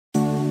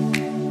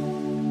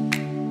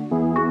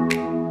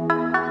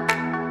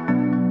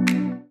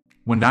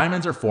When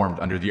diamonds are formed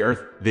under the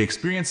earth, they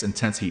experience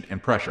intense heat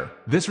and pressure.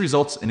 This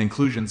results in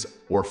inclusions,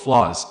 or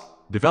flaws,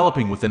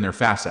 developing within their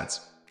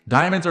facets.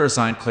 Diamonds are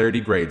assigned clarity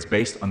grades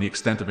based on the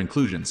extent of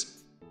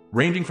inclusions,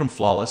 ranging from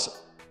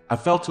flawless,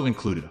 FL to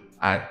included,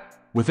 I.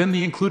 Within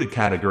the included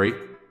category,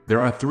 there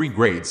are 3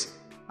 grades: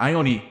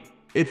 Ione,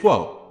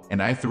 ITWO,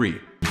 and I3.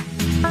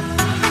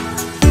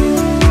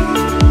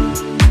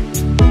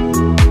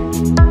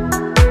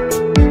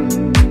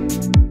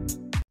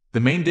 The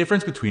main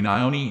difference between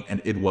Ione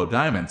and ITWO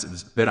diamonds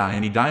is that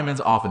Ione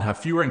diamonds often have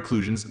fewer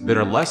inclusions that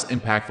are less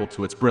impactful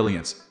to its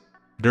brilliance,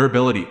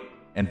 durability,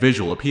 and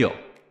visual appeal.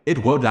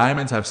 ITWO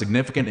diamonds have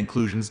significant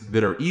inclusions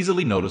that are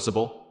easily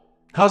noticeable,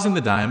 causing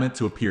the diamond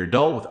to appear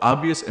dull with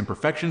obvious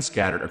imperfections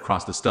scattered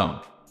across the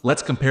stone.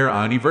 Let's compare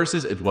Ione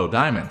versus ITWO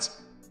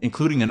diamonds,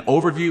 including an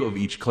overview of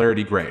each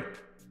clarity grade,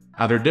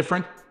 how they're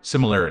different,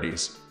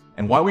 similarities,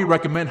 and why we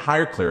recommend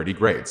higher clarity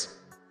grades.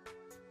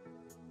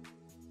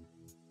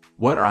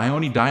 What are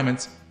Ione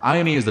diamonds?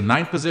 Ione is the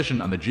 9th position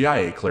on the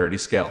GIA clarity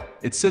scale.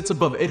 It sits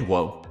above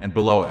ITWO and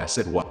below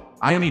ITWO.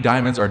 Ione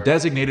diamonds are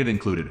designated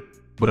included,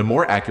 but a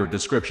more accurate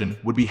description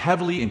would be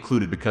heavily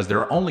included because there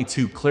are only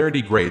 2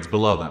 clarity grades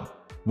below them.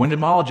 When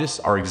gemologists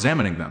are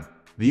examining them,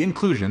 the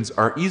inclusions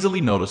are easily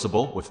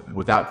noticeable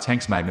without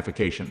Tank's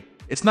magnification.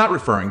 It's not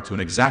referring to an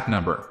exact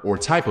number or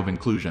type of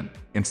inclusion.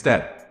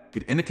 Instead,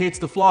 it indicates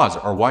the flaws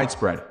are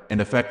widespread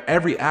and affect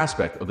every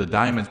aspect of the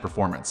diamond's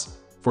performance.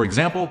 For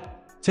example,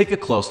 take a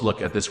close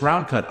look at this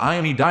round-cut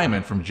Ione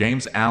diamond from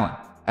James Allen.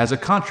 As a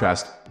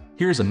contrast,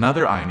 here's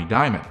another Ione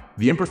diamond.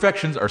 The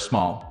imperfections are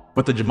small,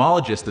 but the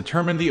gemologists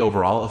determined the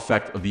overall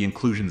effect of the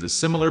inclusions is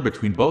similar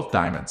between both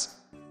diamonds.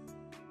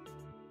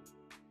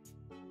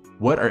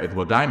 What are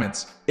ITWO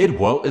diamonds?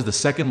 ITWO is the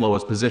 2nd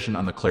lowest position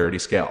on the clarity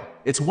scale.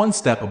 It's 1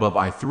 step above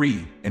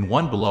I3 and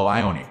 1 below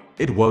Ione.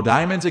 ITWO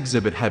diamonds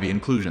exhibit heavy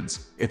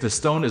inclusions. If the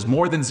stone is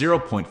more than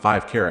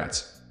 0.5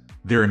 carats,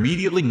 they're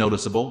immediately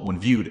noticeable when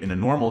viewed in a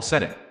normal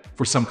setting.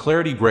 For some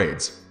clarity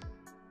grades,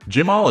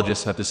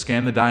 gemologists have to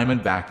scan the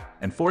diamond back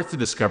and forth to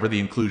discover the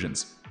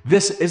inclusions.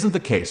 This isn't the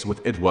case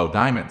with ITWO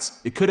diamonds.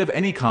 It could have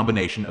any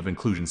combination of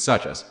inclusions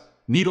such as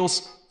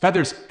needles,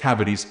 feathers,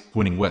 cavities,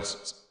 winning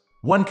wisps.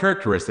 One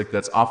characteristic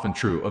that's often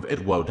true of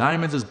ITWO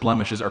diamonds is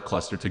blemishes are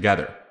clustered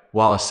together.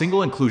 While a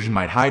single inclusion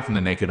might hide from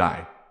the naked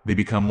eye, they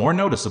become more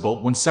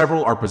noticeable when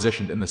several are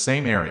positioned in the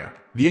same area.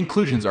 The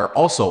inclusions are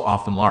also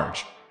often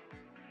large.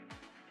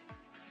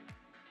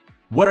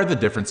 What are the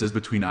differences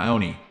between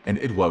Ione and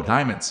ITWO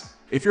diamonds?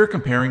 If you're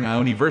comparing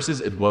Ione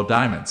versus ITWO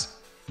diamonds,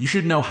 you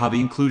should know how the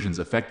inclusions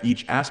affect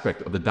each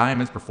aspect of the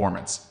diamond's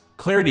performance.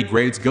 Clarity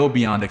grades go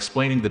beyond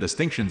explaining the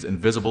distinctions in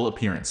visible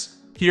appearance.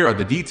 Here are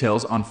the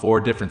details on 4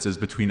 differences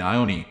between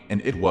Ione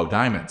and ITWO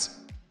diamonds.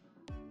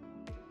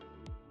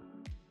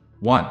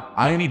 1.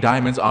 Ione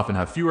diamonds often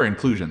have fewer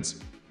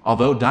inclusions.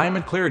 Although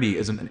diamond clarity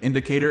isn't an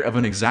indicator of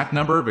an exact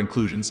number of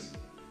inclusions,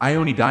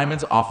 Ione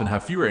diamonds often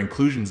have fewer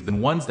inclusions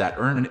than ones that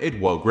earn an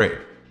ITWO grade.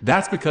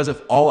 That's because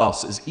if all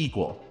else is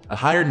equal, a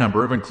higher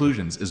number of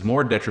inclusions is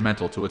more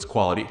detrimental to its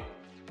quality.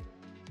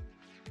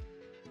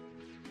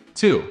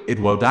 2.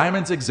 ITWO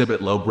diamonds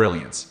exhibit low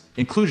brilliance.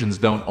 Inclusions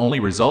don't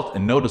only result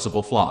in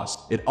noticeable flaws,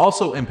 it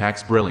also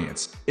impacts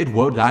brilliance.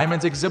 ITWO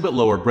diamonds exhibit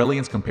lower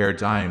brilliance compared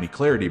to Ione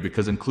clarity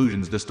because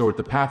inclusions distort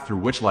the path through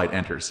which light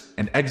enters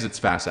and exits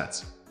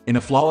facets. In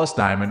a flawless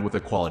diamond with a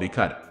quality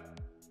cut,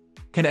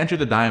 can enter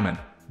the diamond,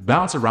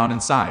 bounce around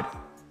inside,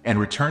 and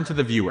return to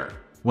the viewer.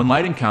 When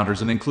light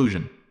encounters an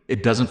inclusion,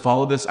 it doesn't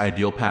follow this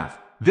ideal path.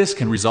 This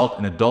can result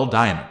in a dull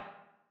diamond.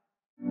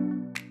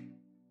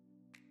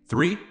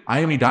 3.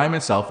 Ione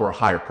diamonds sell for a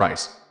higher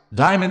price.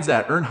 Diamonds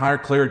that earn higher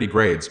clarity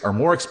grades are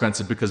more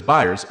expensive because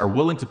buyers are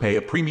willing to pay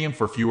a premium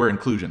for fewer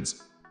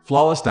inclusions.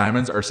 Flawless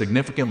diamonds are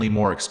significantly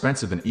more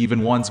expensive than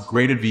even ones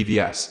graded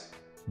VVS.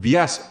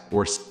 VS,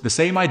 or the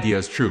same idea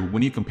is true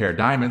when you compare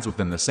diamonds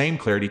within the same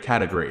clarity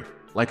category,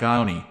 like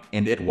Ione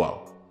and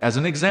ITWO. As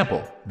an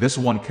example, this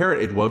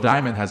 1-carat ITWO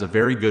diamond has a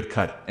very good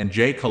cut and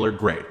J-colored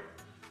grade.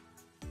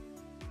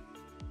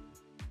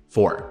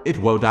 4.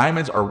 ITWO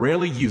diamonds are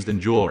rarely used in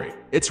jewelry.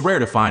 It's rare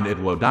to find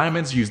ITWO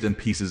diamonds used in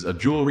pieces of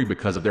jewelry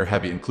because of their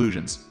heavy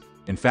inclusions.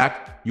 In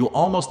fact, you'll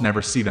almost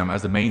never see them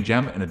as the main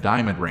gem in a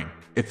diamond ring.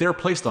 If they're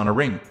placed on a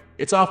ring,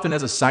 it's often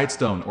as a side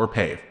stone or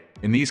pave.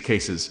 In these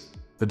cases,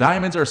 the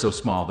diamonds are so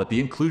small that the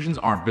inclusions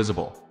aren't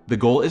visible. The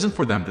goal isn't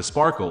for them to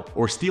sparkle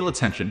or steal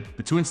attention,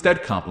 but to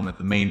instead complement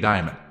the main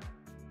diamond.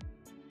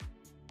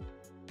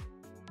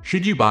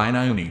 Should you buy an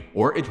Ione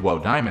or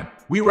ITWO diamond?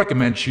 We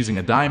recommend choosing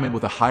a diamond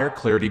with a higher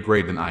clarity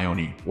grade than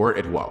Ione or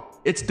ITWO.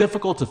 It's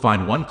difficult to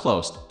find one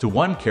close to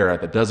 1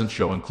 carat that doesn't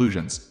show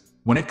inclusions.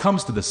 When it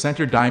comes to the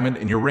center diamond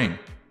in your ring,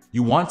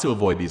 you want to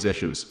avoid these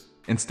issues.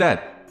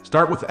 Instead,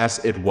 start with S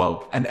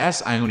ITWO and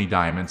S Ione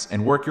diamonds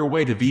and work your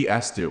way to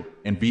VS2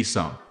 and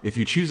VSON. If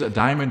you choose a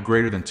diamond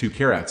greater than 2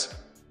 carats,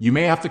 you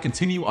may have to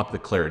continue up the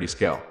clarity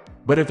scale.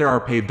 But if there are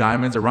paved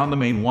diamonds around the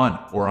main one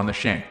or on the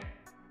shank,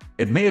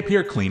 it may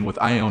appear clean with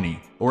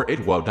Ione or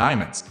ITWO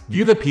diamonds.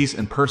 View the piece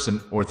in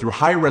person or through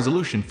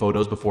high-resolution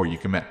photos before you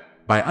commit.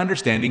 By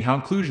understanding how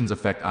inclusions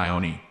affect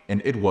Ione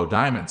and ITWO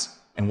diamonds,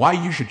 and why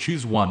you should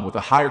choose one with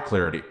a higher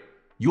clarity.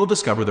 You will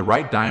discover the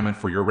right diamond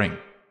for your ring.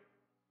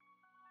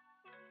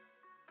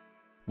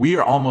 We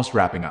are almost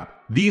wrapping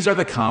up. These are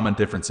the common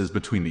differences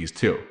between these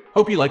two.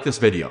 Hope you like this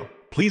video.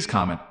 Please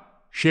comment,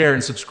 share,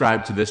 and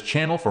subscribe to this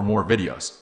channel for more videos.